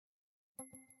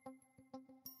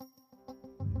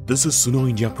This is Suno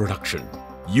India production.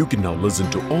 You can now listen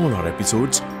to all our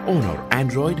episodes on our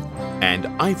Android and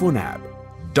iPhone app.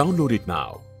 Download it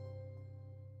now.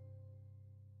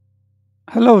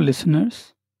 Hello,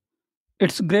 listeners.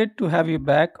 It's great to have you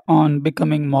back on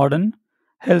Becoming Modern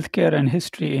Healthcare and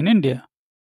History in India.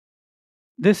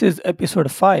 This is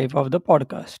episode 5 of the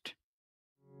podcast.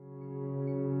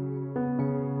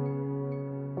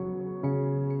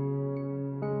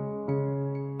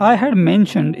 I had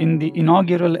mentioned in the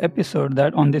inaugural episode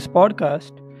that on this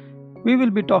podcast, we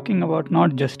will be talking about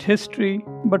not just history,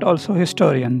 but also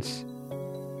historians.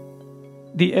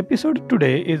 The episode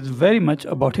today is very much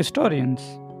about historians.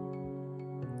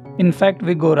 In fact,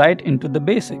 we go right into the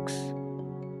basics.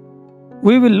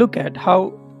 We will look at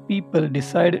how people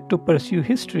decide to pursue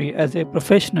history as a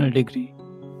professional degree.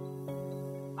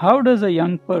 How does a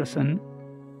young person,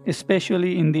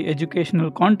 especially in the educational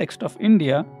context of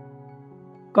India,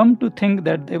 come to think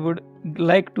that they would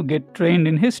like to get trained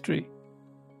in history?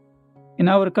 In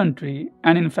our country,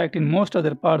 and in fact in most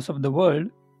other parts of the world,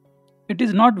 it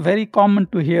is not very common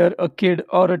to hear a kid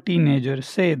or a teenager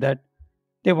say that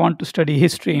they want to study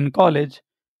history in college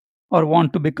or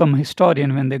want to become a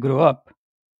historian when they grow up.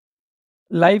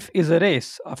 Life is a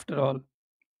race, after all,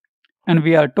 and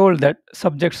we are told that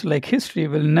subjects like history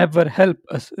will never help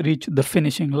us reach the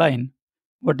finishing line,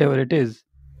 whatever it is.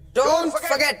 Don't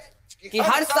forget कि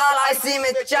हर साल IC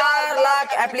में 4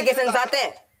 lakh applications आते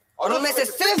हैं और उनमें से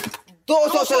सिर्फ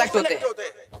 200 select होते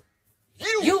हैं.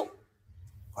 You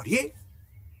और ये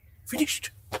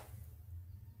finished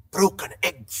broken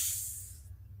eggs.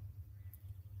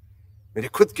 मेरे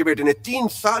खुद के बेटे ने 3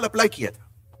 साल अप्लाई किया था.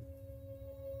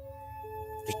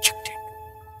 Rejected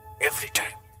every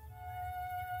time.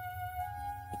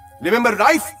 Remember,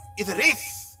 life is a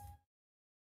race.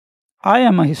 I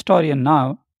am a historian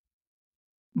now,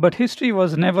 but history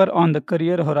was never on the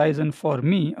career horizon for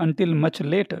me until much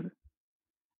later,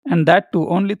 and that too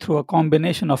only through a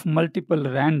combination of multiple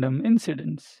random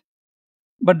incidents.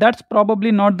 But that's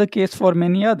probably not the case for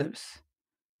many others.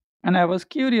 And I was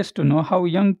curious to know how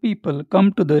young people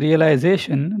come to the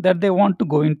realization that they want to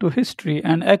go into history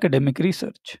and academic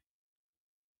research.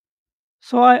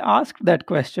 So I asked that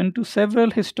question to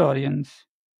several historians.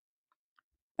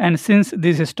 And since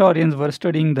these historians were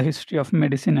studying the history of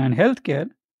medicine and healthcare,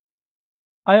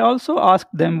 I also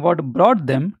asked them what brought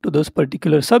them to those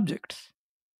particular subjects.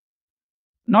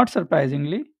 Not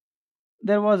surprisingly,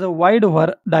 there was a wide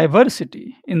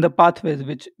diversity in the pathways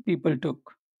which people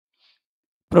took.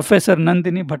 Professor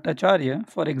Nandini Bhattacharya,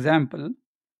 for example,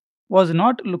 was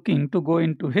not looking to go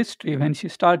into history when she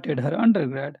started her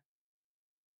undergrad,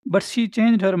 but she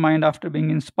changed her mind after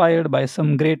being inspired by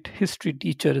some great history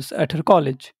teachers at her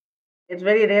college. It's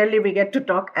very rarely we get to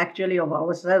talk actually of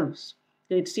ourselves.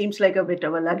 It seems like a bit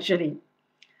of a luxury.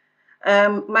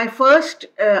 My first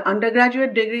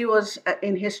undergraduate degree was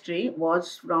in history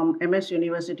was from MS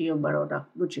University of Baroda,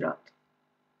 Gujarat.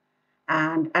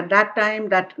 And at that time,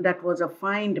 that was a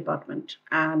fine department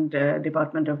and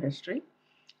Department of History.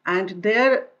 And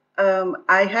there,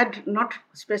 I had not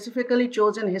specifically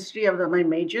chosen history as my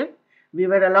major. We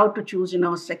were allowed to choose in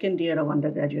our second year of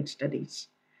undergraduate studies.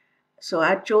 So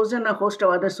I'd chosen a host of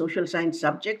other social science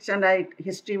subjects, and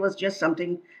history was just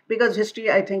something, because history,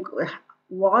 I think,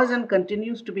 was and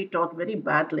continues to be taught very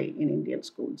badly in Indian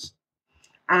schools.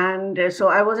 And so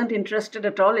I wasn't interested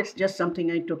at all. It's just something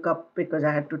I took up because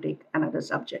I had to take another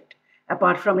subject,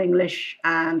 apart from English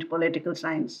and political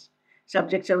science,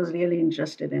 subjects I was really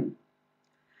interested in.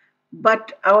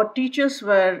 But our teachers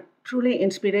were truly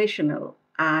inspirational,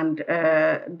 and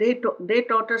they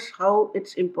taught us how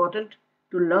it's important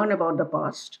to learn about the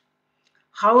past,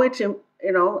 how it's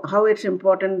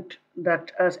important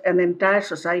that as an entire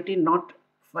society not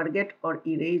forget or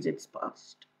erase its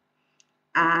past,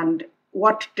 and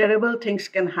what terrible things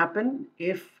can happen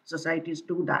if societies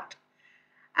do that.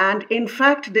 And in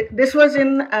fact, this was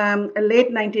in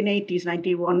late 1980s,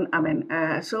 91.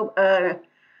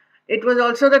 It was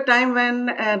also the time when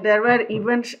there were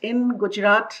events in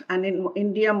Gujarat and in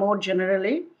India more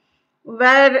generally,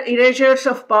 where erasures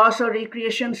of past or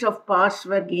recreations of past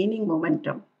were gaining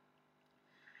momentum.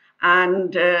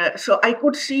 And so I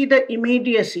could see the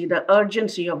immediacy, the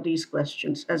urgency of these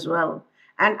questions as well.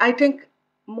 And I think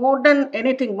more than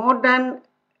anything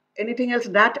else,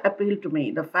 that appealed to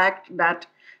me, the fact that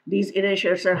these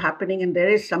erasures are happening and there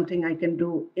is something I can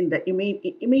do in the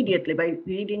immediately by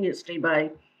reading history, by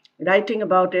writing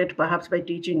about it, perhaps by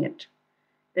teaching it.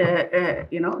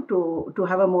 To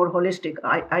have a more holistic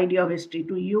idea of history,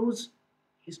 to use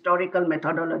historical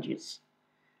methodologies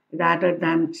rather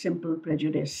than simple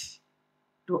prejudice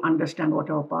to understand what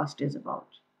our past is about.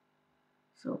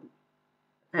 So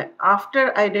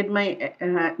after I did my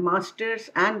master's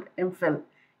and MPhil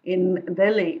in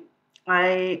Delhi,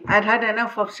 I'd had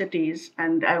enough of cities,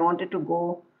 and I wanted to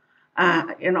go.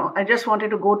 I just wanted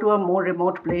to go to a more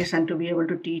remote place and to be able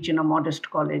to teach in a modest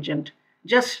college. And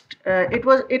just it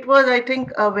was I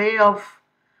think a way of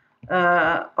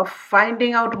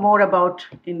finding out more about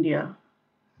India,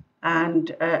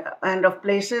 and of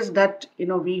places that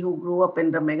we who grew up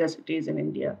in the mega cities in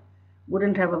India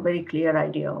wouldn't have a very clear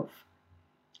idea of.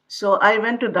 So I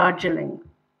went to Darjeeling,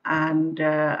 and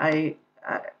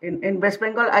in West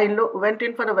Bengal, went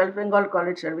in for the West Bengal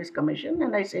College Service Commission,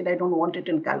 and I said I don't want it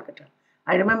in Calcutta.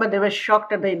 I remember they were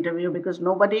shocked at the interview because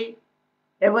nobody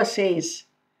ever says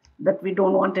that we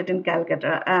don't want it in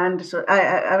Calcutta, and so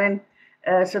I mean,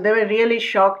 so they were really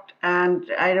shocked.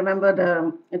 And I remember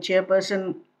the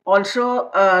chairperson also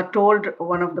told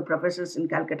one of the professors in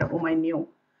Calcutta, whom I knew,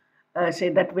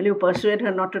 said that will you persuade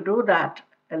her not to do that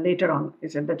later on. He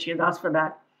said that she had asked for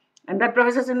that. And that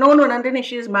professor said, no, Nandini,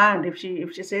 she is mad. If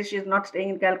she says she is not staying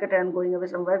in Calcutta and going away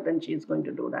somewhere, then she is going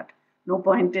to do that. No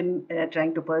point in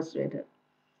trying to persuade her.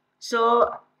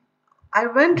 So I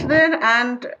went there,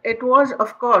 and it was,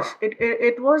 of course,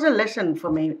 it was a lesson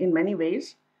for me in many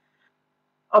ways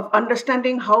of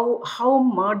understanding how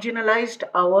marginalized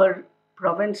our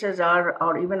provinces are,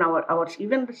 or even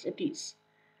even the cities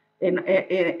in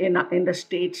the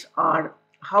states are,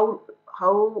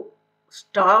 how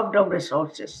starved of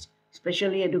resources,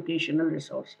 especially educational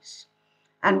resources.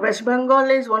 And West Bengal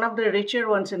is one of the richer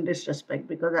ones in this respect,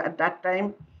 because at that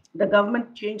time the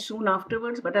government changed soon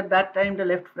afterwards, but at that time the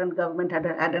left front government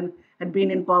had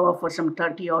been in power for some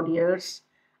 30 odd years,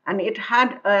 and it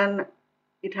had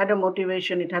a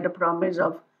motivation, it had a promise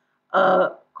of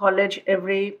a college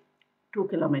every 2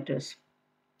 kilometers.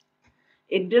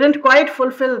 It didn't quite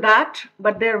fulfill that,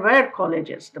 but there were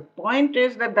colleges. The point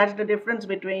is that that's the difference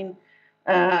between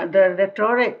the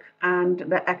rhetoric and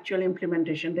the actual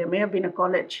implementation. There may have been a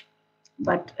college,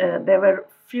 but there were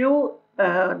few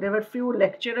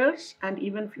lecturers and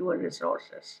even fewer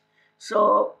resources.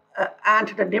 So and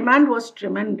the demand was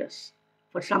tremendous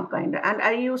for some kind. And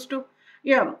I used to,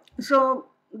 So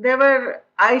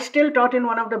I still taught in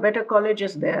one of the better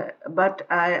colleges there, but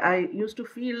I used to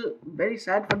feel very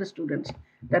sad for the students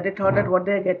that they thought that what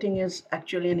they're getting is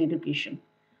actually an education.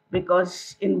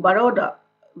 Because in Baroda,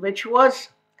 which was,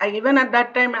 even at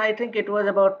that time, I think it was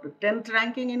about 10th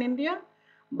ranking in India,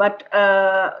 but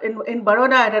in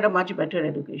Baroda, I had a much better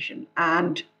education.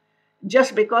 And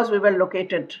just because we were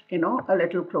located, a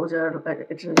little closer,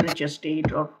 it's a richer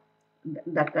state, or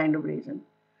that kind of reason.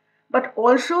 But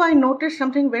also I noticed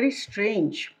something very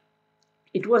strange.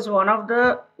 It was one of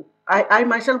I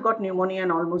myself got pneumonia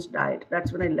and almost died.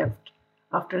 That's when I left.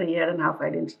 After a year and a half, I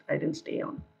didn't stay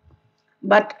on.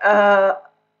 But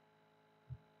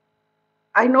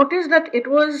I noticed that it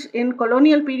was in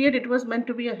colonial period, it was meant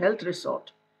to be a health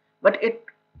resort. But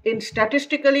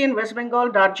statistically in West Bengal,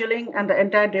 Darjeeling and the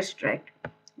entire district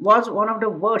was one of the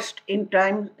worst in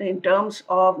terms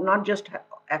of not just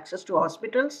access to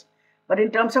hospitals, but in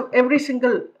terms of every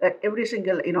single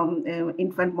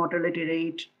infant mortality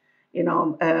rate,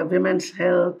 women's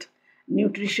health,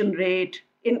 nutrition rate,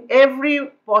 in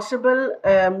every possible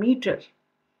meter,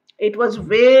 it was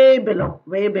way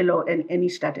below in any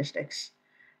statistics.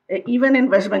 Even in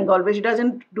West Bengal, which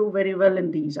doesn't do very well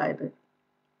in these either.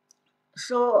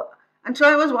 So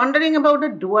I was wondering about the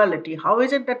duality. How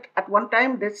is it that at one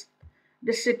time this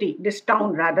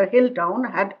town, hill town,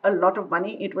 had a lot of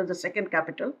money? It was the second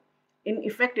capital. In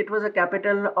effect, it was a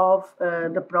capital of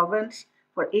the province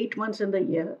for 8 months in the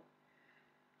year.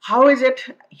 How is it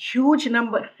huge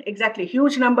number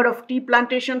of tea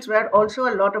plantations where also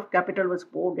a lot of capital was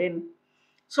poured in?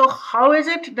 So how is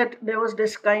it that there was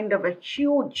this kind of a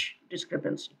huge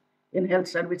discrepancy in health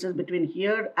services between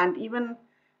here and even,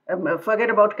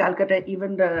 forget about Calcutta,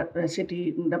 even the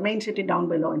main city down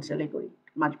below in Siliguri,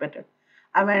 much better.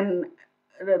 I mean,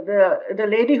 the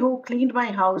lady who cleaned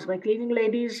my house, my cleaning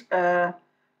lady's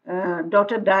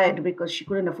daughter died because she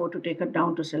couldn't afford to take her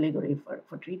down to Siliguri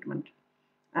for treatment.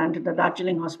 And the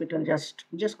Darjeeling hospital just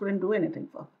couldn't do anything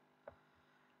for her.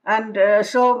 And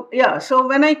so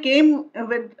when I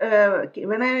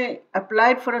when I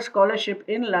applied for a scholarship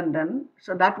in London,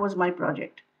 so that was my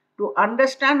project, to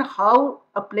understand how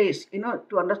a place,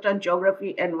 to understand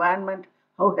geography, environment,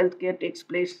 how healthcare takes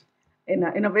place in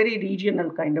a very regional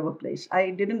kind of a place.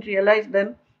 I didn't realize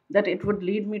then that it would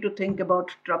lead me to think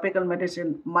about tropical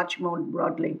medicine much more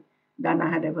broadly than I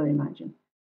had ever imagined.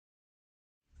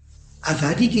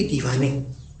 आज़ादी के दीवाने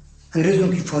अंग्रेज़ों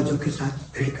की फौजों के साथ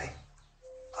भिड़ गए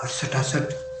और सटासट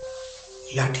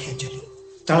लाठियां चली,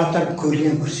 तड़ातड़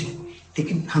गोलियां बरसी,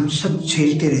 लेकिन हम सब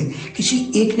झेलते रहे, किसी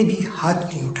एक ने भी हाथ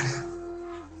नहीं उठाया।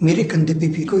 मेरे कंधे पे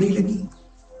भी गोली लगी।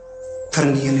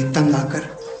 फरंगियों ने तंग आकर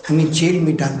हमें जेल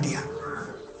में डाल दिया।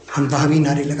 हम वहां भी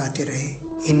नारे लगाते रहे,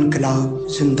 इनकलाब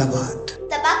जिंदाबाद।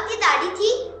 तब आपकी दाढ़ी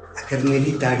थी? अगर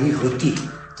मेरी दाढ़ी होती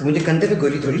तो मुझे कंधे पे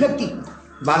गोली थोड़ी लगती,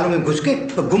 बालों में घुस के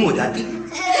तो गुम हो जाती।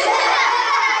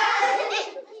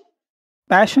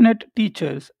 Passionate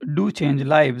teachers do change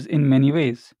lives in many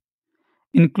ways,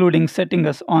 including setting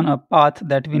us on a path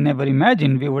that we never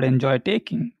imagined we would enjoy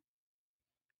taking.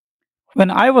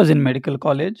 When I was in medical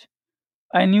college,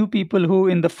 I knew people who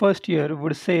in the first year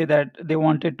would say that they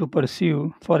wanted to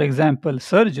pursue, for example,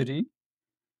 surgery,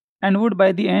 and would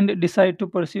by the end decide to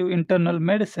pursue internal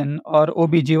medicine or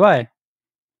OBGY,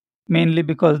 mainly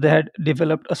because they had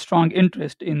developed a strong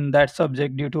interest in that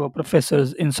subject due to a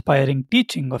professor's inspiring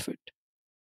teaching of it.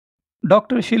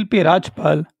 Dr. Shilpi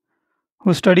Rajpal,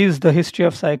 who studies the history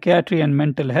of psychiatry and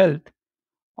mental health,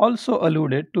 also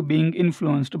alluded to being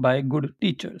influenced by good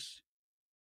teachers.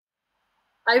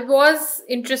 I was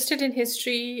interested in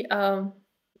history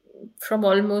from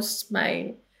almost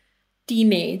my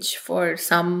teenage for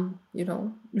some,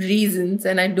 reasons.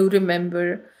 And I do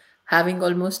remember having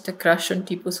almost a crush on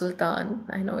Tipu Sultan.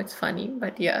 I know it's funny,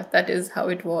 but yeah, that is how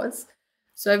it was.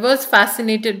 So I was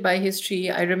fascinated by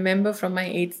history. I remember from my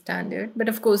 8th standard, but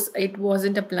of course, it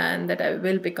wasn't a plan that I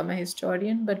will become a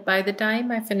historian. But by the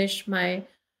time I finished my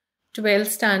 12th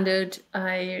standard,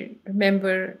 I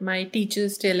remember my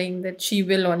teachers telling that she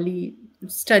will only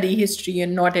study history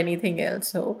and not anything else.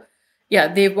 So,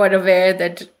 yeah, they were aware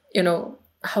that,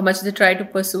 how much they try to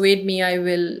persuade me, I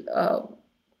will,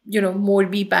 more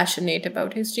be passionate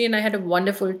about history. And I had a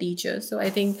wonderful teacher. So I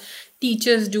think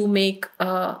teachers do make,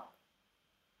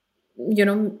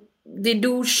 they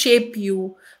do shape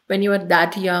you when you are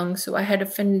that young. So I had a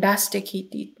fantastic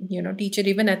teacher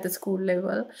even at the school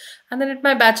level. And then at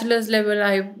my bachelor's level,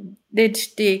 I did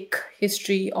take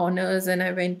history honors and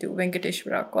I went to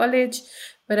Venkateshwara College,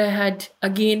 where I had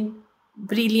again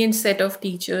brilliant set of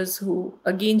teachers who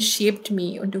again shaped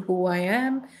me into who I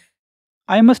am.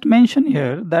 I must mention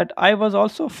here that I was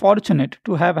also fortunate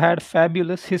to have had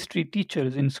fabulous history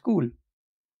teachers in school.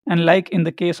 And like in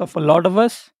the case of a lot of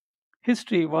us,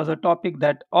 history was a topic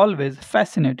that always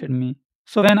fascinated me.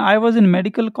 So when I was in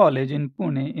medical college in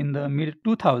Pune in the mid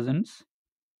 2000s,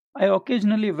 I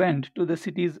occasionally went to the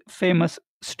city's famous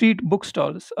street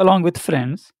bookstores along with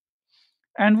friends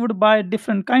and would buy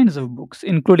different kinds of books,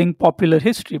 including popular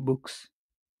history books.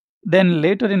 Then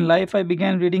later in life, I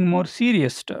began reading more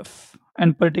serious stuff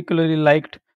and particularly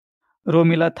liked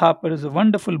Romila Thapar's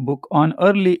wonderful book on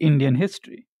early Indian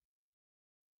history.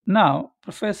 Now,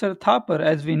 Professor Thapar,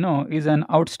 as we know, is an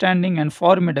outstanding and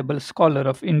formidable scholar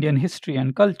of Indian history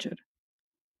and culture.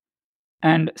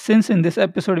 And since in this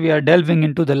episode we are delving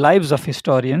into the lives of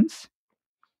historians,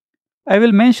 I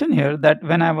will mention here that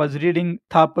when I was reading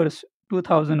Thapar's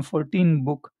 2014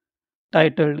 book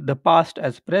titled The Past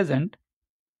as Present,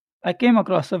 I came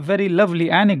across a very lovely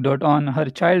anecdote on her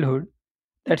childhood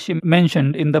that she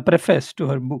mentioned in the preface to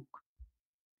her book.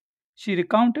 She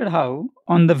recounted how,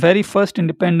 on the very first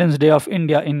Independence Day of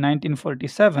India in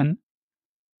 1947,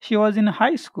 she was in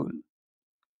high school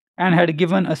and had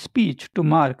given a speech to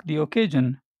mark the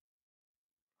occasion.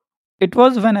 It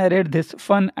was when I read this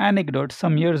fun anecdote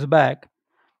some years back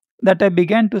that I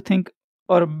began to think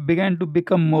or began to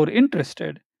become more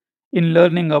interested in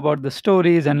learning about the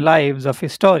stories and lives of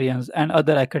historians and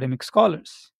other academic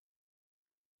scholars.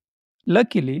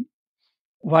 Luckily,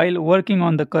 while working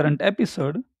on the current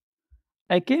episode,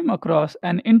 I came across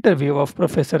an interview of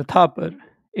Professor Thapar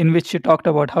in which she talked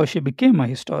about how she became a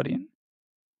historian.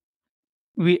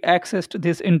 We accessed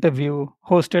this interview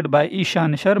hosted by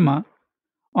Ishan Sharma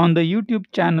on the YouTube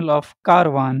channel of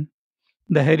Karwan,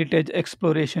 the Heritage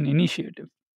Exploration Initiative.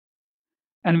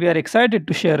 And we are excited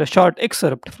to share a short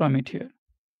excerpt from it here.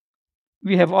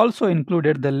 We have also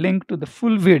included the link to the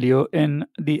full video in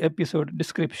the episode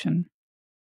description.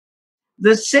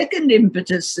 The second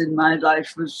impetus in my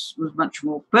life was much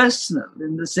more personal,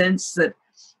 in the sense that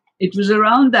it was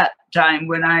around that time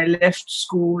when I left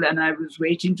school and I was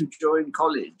waiting to join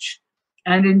college.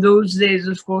 And in those days,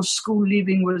 of course, school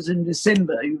leaving was in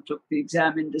December. You took the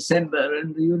exam in December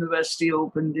and the university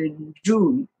opened in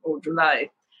June or July.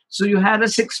 So you had a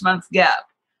 6-month gap.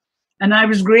 And I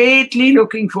was greatly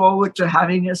looking forward to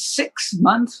having a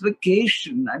 6-month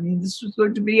vacation. I mean, this was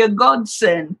going to be a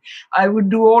godsend. I would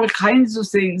do all kinds of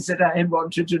things that I had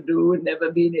wanted to do and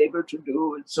never been able to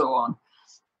do, and so on.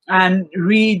 And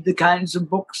read the kinds of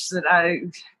books that I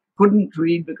couldn't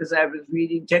read because I was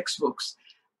reading textbooks.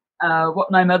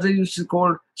 What my mother used to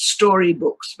call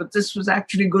storybooks, but this was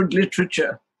actually good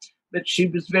literature. but she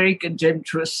was very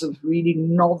contemptuous of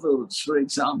reading novels, for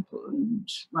example. And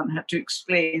one had to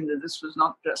explain that this was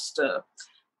not just a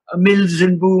Mills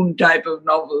and Boon type of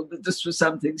novel, but this was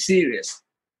something serious.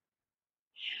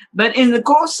 But in the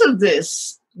course of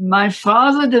this, my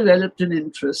father developed an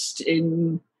interest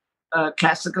in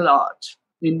classical art,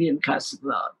 Indian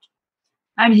classical art.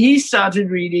 And he started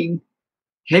reading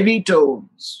heavy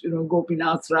tomes,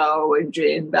 Gopinath Rao and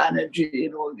J.N. Banerjee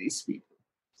and all these people,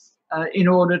 in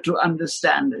order to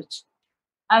understand it.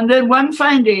 And then one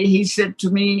fine day he said to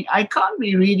me, I can't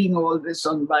be reading all this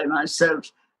on by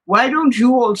myself. Why don't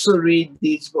you also read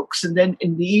these books? And then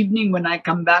in the evening when I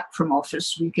come back from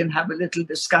office, we can have a little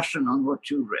discussion on what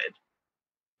you read.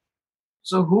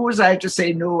 So who was I to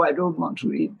say, no, I don't want to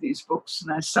read these books?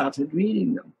 And I started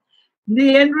reading them.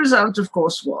 The end result, of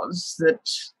course, was that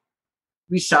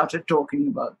we started talking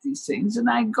about these things, and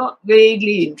I got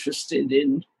vaguely interested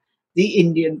in the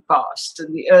Indian past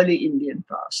and the early Indian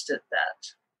past at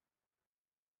that.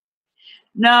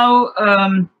 Now,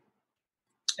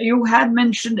 you had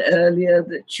mentioned earlier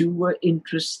that you were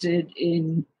interested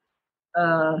in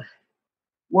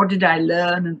what did I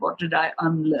learn and what did I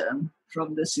unlearn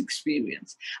from this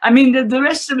experience. I mean, the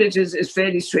rest of it is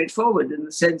fairly straightforward in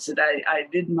the sense that I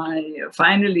did my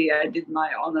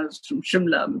honors from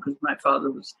Shimla because my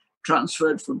father was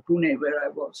transferred from Pune, where I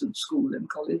was in school and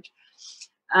college.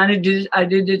 And I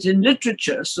did it in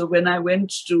literature. So when I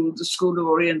went to the School of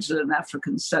Oriental and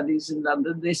African Studies in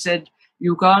London, they said,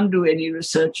 you can't do any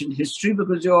research in history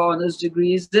because your honors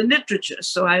degree is in literature.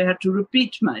 So I had to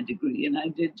repeat my degree, and I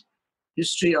did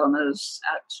history honors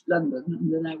at London,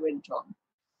 and then I went on.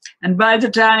 And by the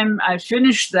time I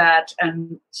finished that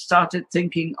and started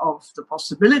thinking of the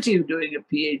possibility of doing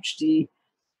a PhD,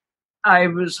 I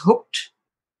was hooked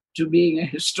to being a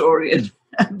historian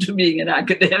and to being an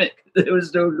academic. There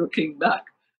was no looking back.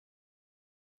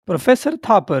 Professor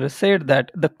Thapar said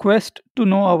that the quest to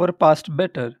know our past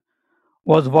better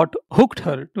was what hooked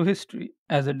her to history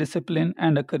as a discipline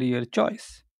and a career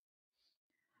choice.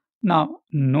 Now,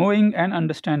 knowing and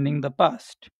understanding the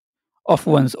past of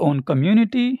one's own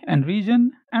community and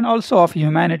region, and also of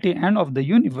humanity and of the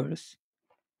universe,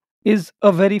 is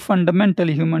a very fundamental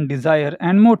human desire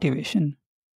and motivation.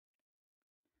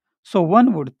 So,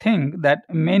 one would think that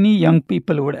many young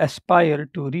people would aspire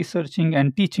to researching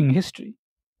and teaching history.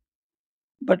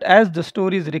 But as the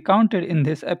stories recounted in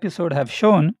this episode have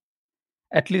shown,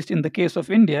 at least in the case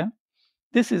of India,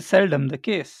 this is seldom the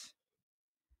case.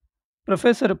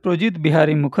 Professor Projit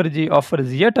Bihari Mukherjee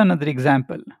offers yet another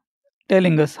example,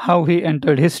 telling us how he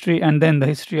entered history and then the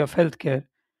history of healthcare,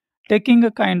 taking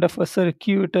a kind of a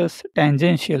circuitous,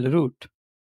 tangential route.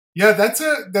 Yeah, that's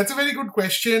a very good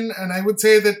question. And I would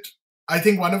say that I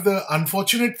think one of the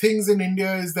unfortunate things in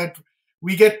India is that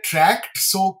we get tracked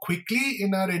so quickly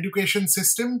in our education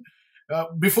system.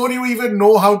 Before you even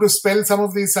know how to spell some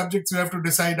of these subjects, you have to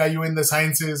decide, are you in the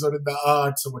sciences or in the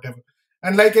arts or whatever.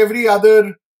 And like every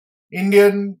other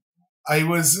Indian, I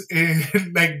was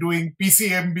like doing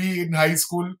PCMB in high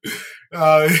school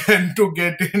and to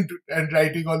get into and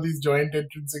writing all these joint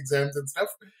entrance exams and stuff.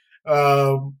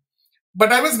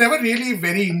 But I was never really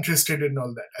very interested in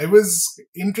all that. I was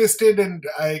interested in,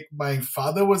 my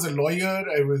father was a lawyer.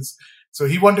 So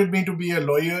he wanted me to be a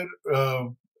lawyer.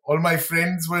 All my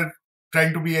friends were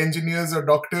trying to be engineers or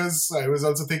doctors. I was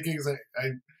also thinking,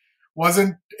 I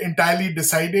wasn't entirely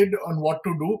decided on what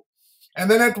to do. And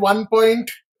then at one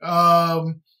point,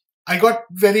 I got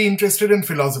very interested in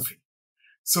philosophy.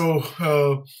 So,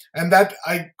 and that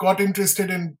I got interested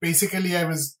in, basically I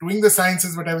was doing the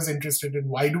sciences, but I was interested in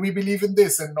why do we believe in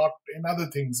this and not in other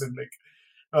things? And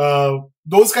like,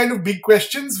 those kind of big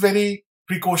questions very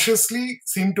precociously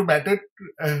seemed to matter.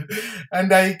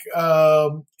 And I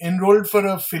enrolled for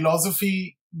a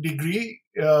philosophy degree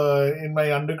in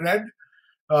my undergrad.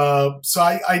 So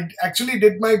I actually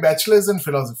did my bachelor's in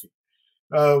philosophy,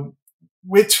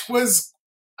 which was,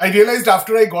 I realized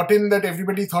after I got in that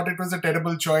everybody thought it was a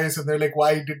terrible choice. And they're like,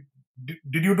 why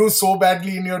did you do so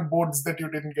badly in your boards that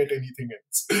you didn't get anything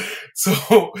else?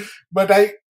 So,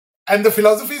 and the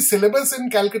philosophy syllabus in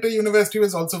Calcutta University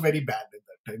was also very bad at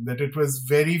that time, that it was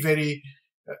very, very,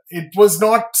 it was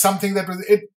not something that was,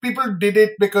 people did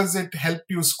it because it helped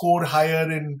you score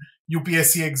higher in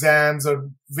UPSC exams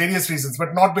or various reasons,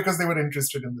 but not because they were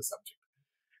interested in the subject.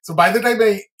 So by the time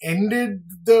I ended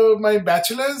my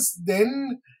bachelor's,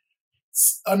 then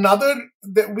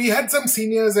we had some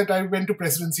seniors I went to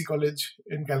Presidency College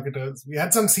in Calcutta. We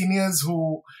had some seniors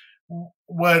who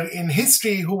were in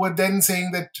history who were then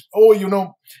saying that,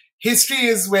 history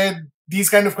is where these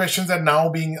kind of questions are now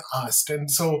being asked. And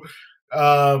so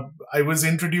I was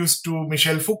introduced to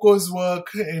Michel Foucault's work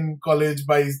in college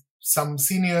by some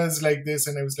seniors like this,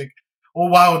 and I was like, oh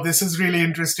wow, this is really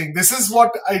interesting. This is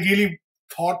what I really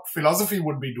thought philosophy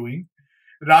would be doing,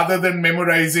 rather than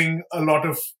memorizing a lot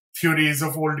of theories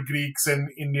of old Greeks and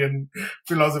Indian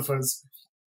philosophers.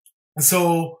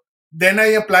 So then I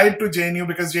applied to JNU,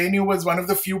 because JNU was one of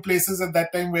the few places at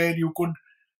that time where you could,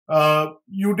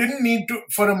 you didn't need to,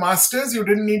 for a master's, you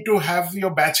didn't need to have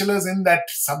your bachelor's in that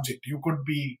subject. You could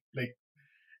be like,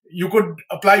 you could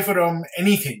apply for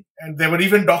anything. And there were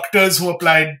even doctors who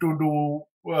applied to do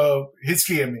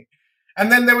history MA.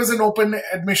 And then there was an open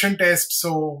admission test.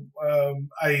 So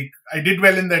I did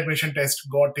well in the admission test,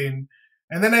 got in.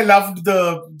 And then I loved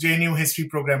the JNU history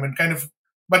program and kind of,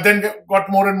 but then got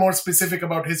more and more specific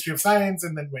about history of science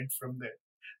and then went from there.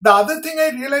 The other thing I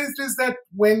realized is that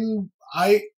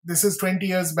this is 20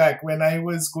 years back, when I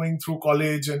was going through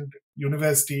college and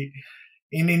university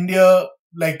in India,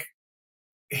 like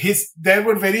there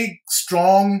were very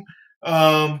strong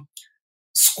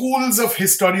schools of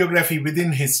historiography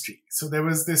within history. So there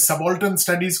was this subaltern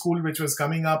studies school which was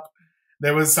coming up.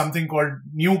 There was something called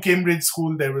New Cambridge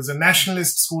School. There was a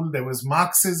nationalist school. There was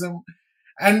Marxism.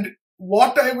 And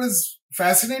what I was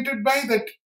fascinated by, that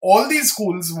all these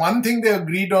schools, one thing they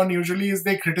agreed on usually is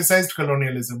they criticized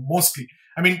colonialism, mostly.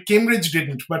 I mean, Cambridge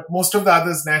didn't, but most of the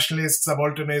others, nationalists,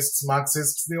 subalternists,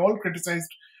 Marxists, they all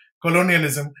criticized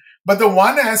colonialism. But the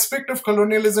one aspect of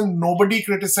colonialism nobody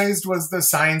criticized was the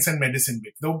science and medicine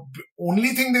bit. The only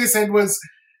thing they said was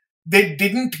they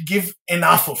didn't give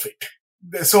enough of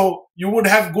it. So you would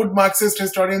have good Marxist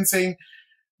historians saying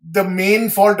the main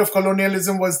fault of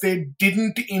colonialism was they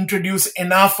didn't introduce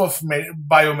enough of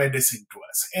biomedicine to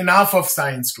us, enough of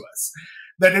science to us,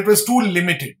 that it was too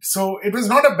limited. So it was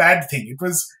not a bad thing. It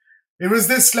was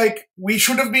this, like, we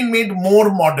should have been made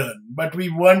more modern, but we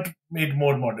weren't made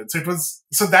more modern.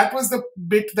 So that was the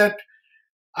bit that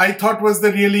I thought was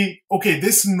the really, okay,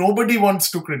 this nobody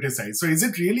wants to criticize. So is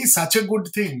it really such a good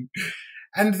thing?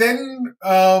 And then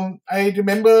I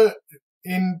remember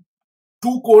in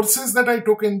 2 courses that I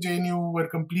took in JNU were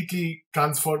completely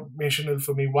transformational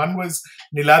for me. One was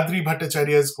Niladri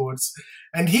Bhattacharya's course,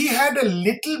 and he had a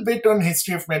little bit on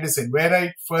history of medicine, where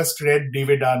I first read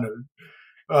David Arnold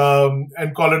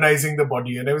and Colonizing the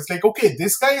Body. And I was like, okay,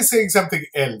 this guy is saying something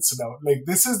else now. Like,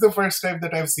 this is the first time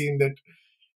that I've seen that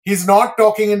he's not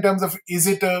talking in terms of, is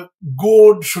it a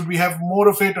good, should we have more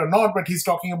of it or not? But he's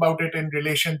talking about it in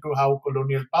relation to how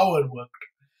colonial power worked.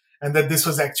 And that this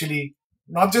was actually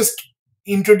not just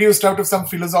introduced out of some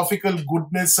philosophical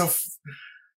goodness of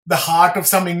the heart of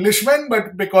some Englishmen,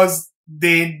 but because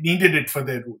they needed it for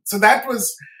their roots. So that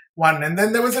was one. And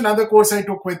then there was another course I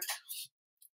took with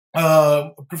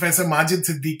Professor Majid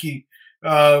Siddiqui.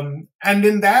 And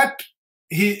in that,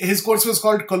 his course was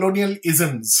called Colonial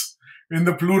Isms, in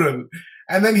the plural.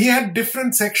 And then he had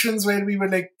different sections where we were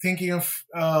like thinking of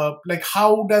like,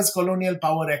 how does colonial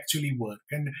power actually work,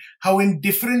 and how in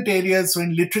different areas, so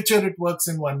in literature it works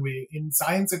in one way, in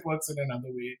science it works in another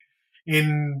way,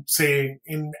 in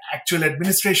actual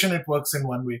administration it works in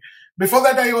one way. Before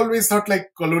that, I always thought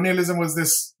like colonialism was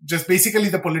this just basically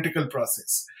the political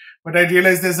process. But I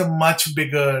realized there's a much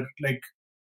bigger, like,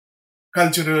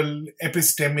 cultural,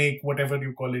 epistemic, whatever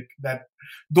you call it, that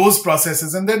those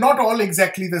processes, and they're not all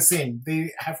exactly the same.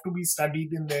 They have to be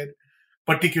studied in their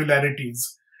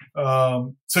particularities.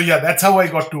 So yeah, that's how I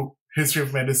got to history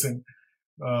of medicine.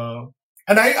 And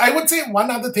I would say one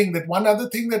other thing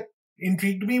that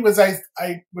intrigued me was I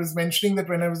was mentioning that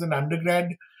when I was an undergrad,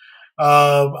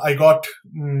 I got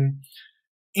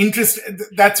interested.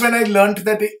 That's when I learned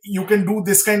that you can do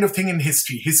this kind of thing in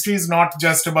history. History is not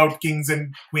just about kings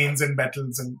and queens and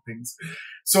battles and things.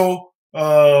 So,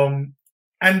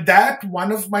 and that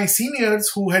one of my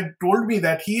seniors who had told me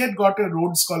that he had got a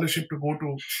Rhodes Scholarship to go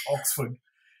to Oxford.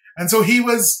 And so he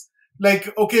was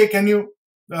like, okay, can you,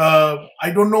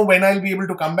 I don't know when I'll be able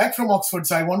to come back from Oxford.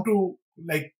 So I want to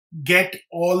like get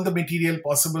all the material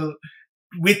possible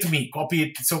with me, copy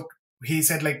it. So he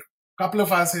said, like, couple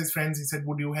of us, his friends, he said,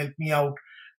 would you help me out,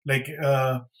 like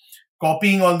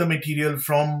copying all the material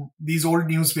from these old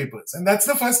newspapers? And that's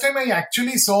the first time I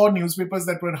actually saw newspapers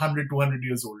that were 100, 200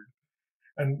 years old.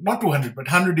 And not 200, but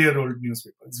 100-year-old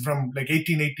newspapers from like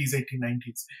 1880s,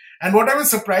 1890s. And what I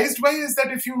was surprised by is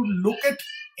that if you look at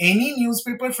any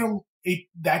newspaper from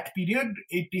that period,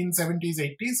 1870s,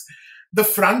 80s, the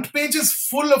front page is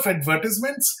full of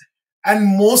advertisements.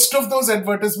 And most of those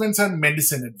advertisements are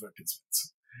medicine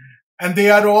advertisements. And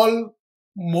they are all,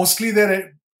 mostly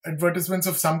they're advertisements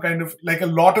of some kind of, like a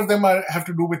lot of them have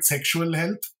to do with sexual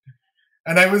health.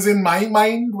 And I was in my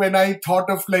mind, when I thought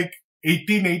of like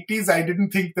 1880s, I didn't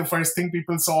think the first thing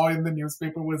people saw in the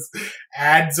newspaper was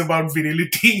ads about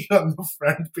virility on the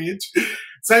front page.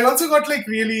 So I also got like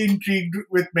really intrigued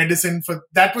with medicine. For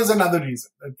that was another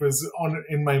reason that was on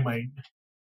in my mind.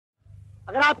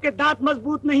 अगर आपके दांत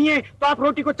मजबूत नहीं है तो आप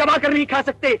रोटी को चबाकर नहीं खा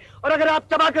सकते, और अगर आप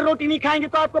चबाकर रोटी नहीं खाएंगे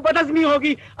तो आपको बदहजमी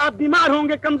होगी, आप बीमार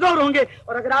होंगे, कमजोर होंगे,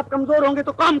 और अगर आप कमजोर होंगे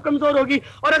तो कौम कमजोर होगी,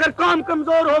 और अगर कौम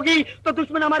कमजोर होगी तो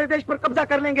दुश्मन हमारे देश पर कब्जा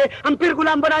कर लेंगे, हम फिर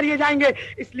गुलाम बना लिए जाएंगे।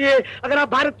 इसलिए अगर आप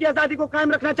भारत की आजादी को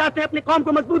कायम रखना चाहते हैं, अपनी कौम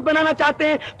को मजबूत बनाना चाहते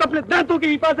हैं, तो अपने दांतों की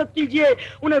हिफाजत कीजिए,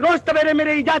 उन्हें रोज सवेरे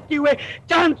मेरे इजाद किए हुए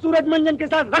चांद सूरज मंजन के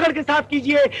साथ रगड़ के साफ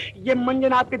कीजिए। ये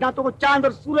मंजन आपके दांतों को चांद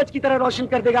और सूरज की तरह रोशन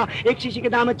कर देगा। एक शीशी के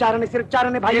दाम है 4 आने, सिर्फ 4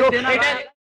 आने भाइयों।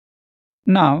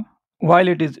 Now, while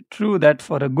it is true that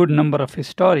for a good number of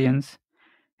historians,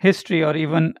 history or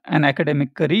even an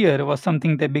academic career was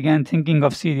something they began thinking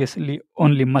of seriously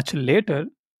only much later,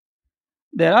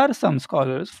 there are some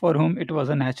scholars for whom it was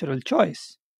a natural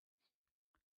choice.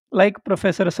 Like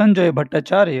Professor Sanjay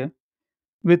Bhattacharya,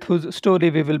 with whose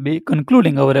story we will be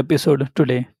concluding our episode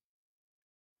today.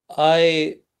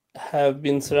 I have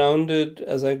been surrounded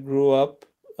as I grew up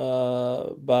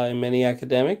by many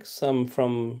academics, some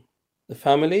from the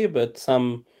family, but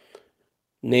some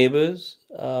neighbors.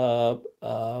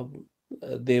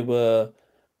 They were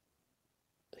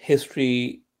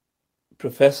history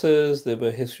professors, they were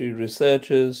history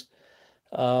researchers.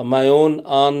 My own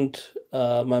aunt,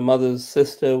 my mother's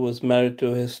sister, was married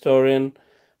to a historian.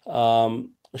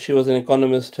 She was an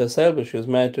economist herself, but she was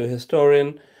married to a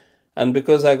historian. And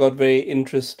because I got very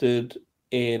interested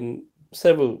in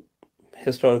several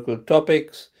historical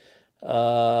topics,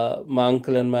 my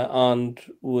uncle and my aunt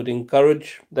would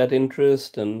encourage that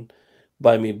interest and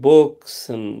buy me books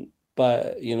and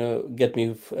get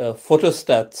me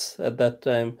photostats at that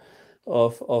time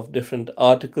of different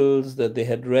articles that they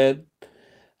had read.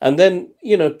 And then,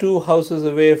 2 houses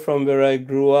away from where I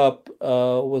grew up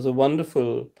was a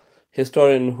wonderful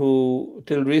historian who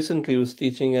till recently was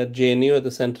teaching at JNU at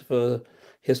the Center for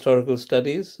Historical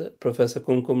Studies, Professor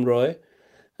Kumkum Roy.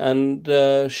 And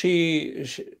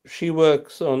she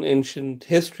works on ancient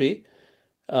history.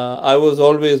 I was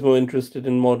always more interested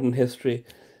in modern history,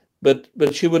 but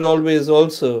she would always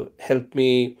also help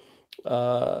me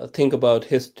think about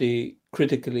history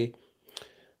critically.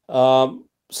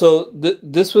 So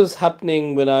this was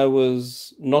happening when I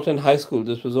was not in high school.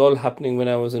 This was all happening when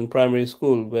I was in primary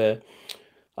school, where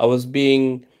I was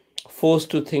being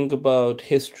forced to think about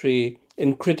history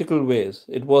in critical ways.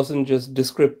 It wasn't just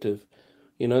descriptive.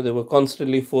 They were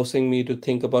constantly forcing me to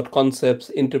think about concepts,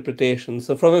 interpretations.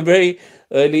 So from a very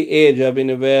early age, I've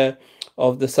been aware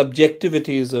of the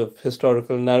subjectivities of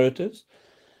historical narratives.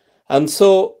 And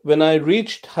so when I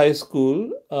reached high school,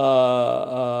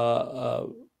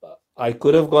 I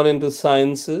could have gone into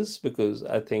sciences, because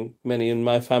I think many in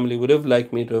my family would have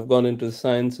liked me to have gone into the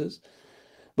sciences.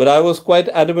 But I was quite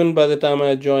adamant by the time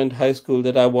I joined high school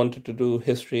that I wanted to do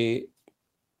history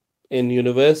in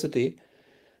university.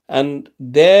 And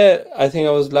there, I think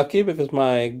I was lucky because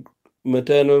my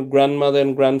maternal grandmother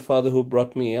and grandfather who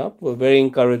brought me up were very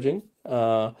encouraging.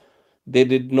 They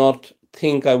did not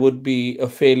think I would be a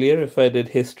failure if I did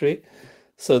history.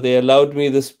 So they allowed me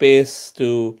the space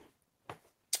to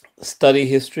study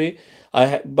history.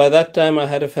 By that time, I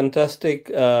had a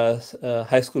fantastic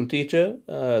high school teacher,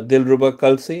 Dilruba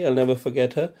Kalsi. I'll never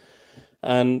forget her.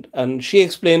 And she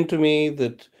explained to me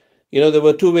that there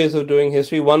were 2 ways of doing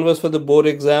history. One was for the board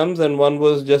exams and one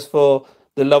was just for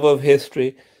the love of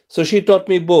history. So she taught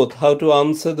me both, how to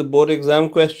answer the board exam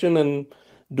question and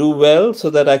do well so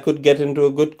that I could get into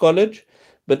a good college.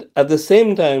 But at the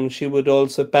same time, she would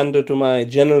also pander to my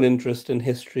general interest in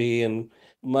history. And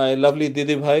my lovely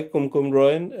Didi Bhai, Kumkum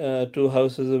Roy, 2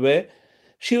 houses away,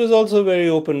 she was also very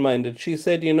open-minded. She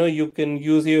said, you can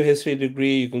use your history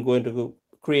degree, you can go into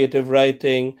creative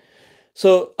writing.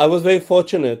 So I was very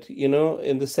fortunate,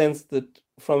 in the sense that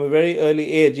from a very early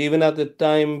age, even at the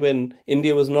time when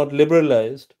India was not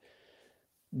liberalized,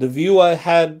 the view I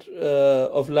had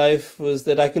of life was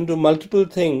that I can do multiple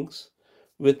things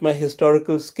with my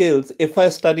historical skills if I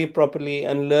study properly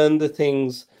and learn the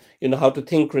things, how to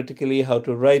think critically, how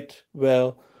to write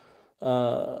well.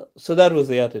 So that was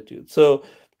the attitude. So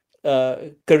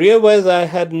career-wise, I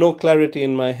had no clarity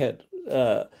in my head.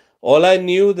 All I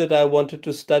knew that I wanted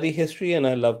to study history and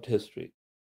I loved history.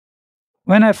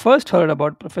 When I first heard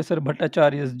about Professor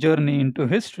Bhattacharya's journey into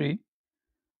history,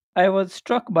 I was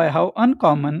struck by how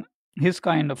uncommon his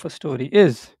kind of a story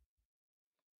is.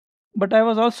 But I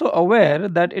was also aware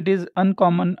that it is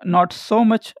uncommon not so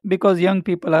much because young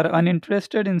people are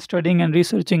uninterested in studying and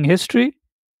researching history,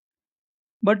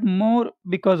 but more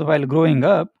because while growing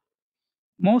up,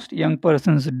 Most young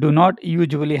persons do not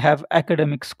usually have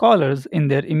academic scholars in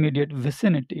their immediate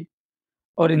vicinity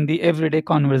or in the everyday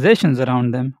conversations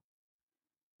around them.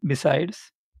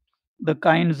 Besides, the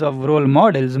kinds of role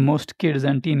models most kids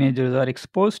and teenagers are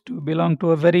exposed to belong to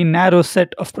a very narrow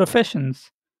set of professions,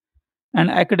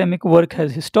 and academic work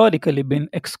has historically been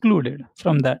excluded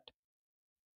from that.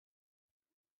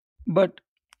 But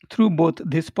through both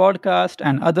this podcast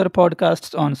and other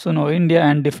podcasts on Suno India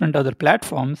and different other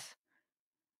platforms,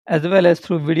 as well as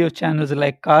through video channels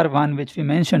like Carvan, which we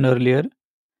mentioned earlier,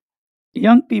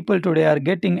 young people today are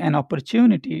getting an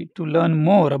opportunity to learn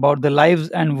more about the lives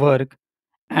and work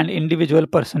and individual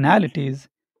personalities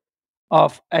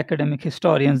of academic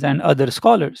historians and other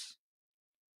scholars.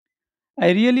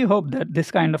 I really hope that this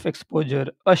kind of exposure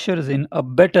ushers in a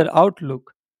better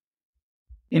outlook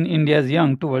in India's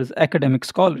young towards academic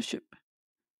scholarship.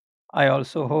 I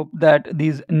also hope that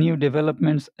these new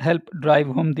developments help drive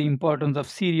home the importance of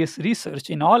serious research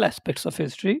in all aspects of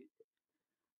history,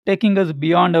 taking us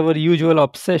beyond our usual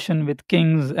obsession with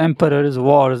kings, emperors,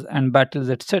 wars, and battles,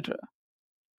 etc.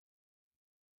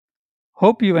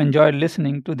 Hope you enjoyed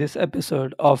listening to this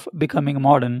episode of Becoming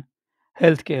Modern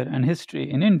Healthcare and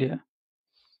History in India.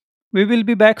 We will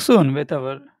be back soon with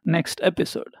our next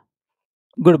episode.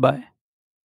 Goodbye.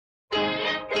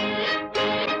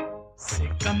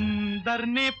 Sikandar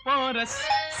ने porous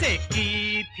से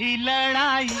की थी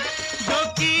लड़ाई, जो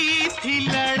की थी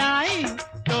लड़ाई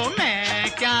तो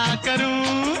मैं क्या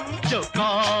करूं, जो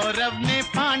कौरव ने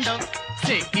पांडव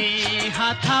से की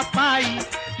हाथापाई,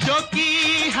 जो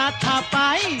की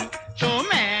हाथापाई तो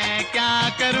मैं क्या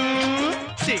करूं,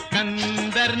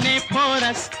 सिकंदर ने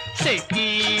पोरस से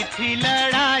की थी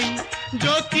लड़ाई,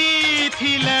 जो की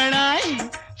थी लड़ाई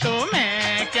तो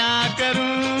मैं क्या करूं।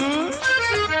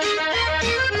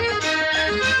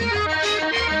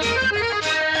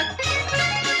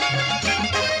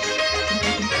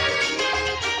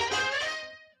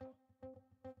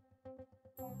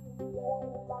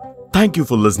 Thank you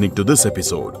for listening to this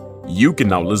episode. You can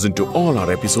now listen to all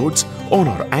our episodes on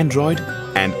our Android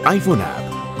and iPhone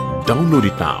app. Download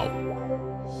it now.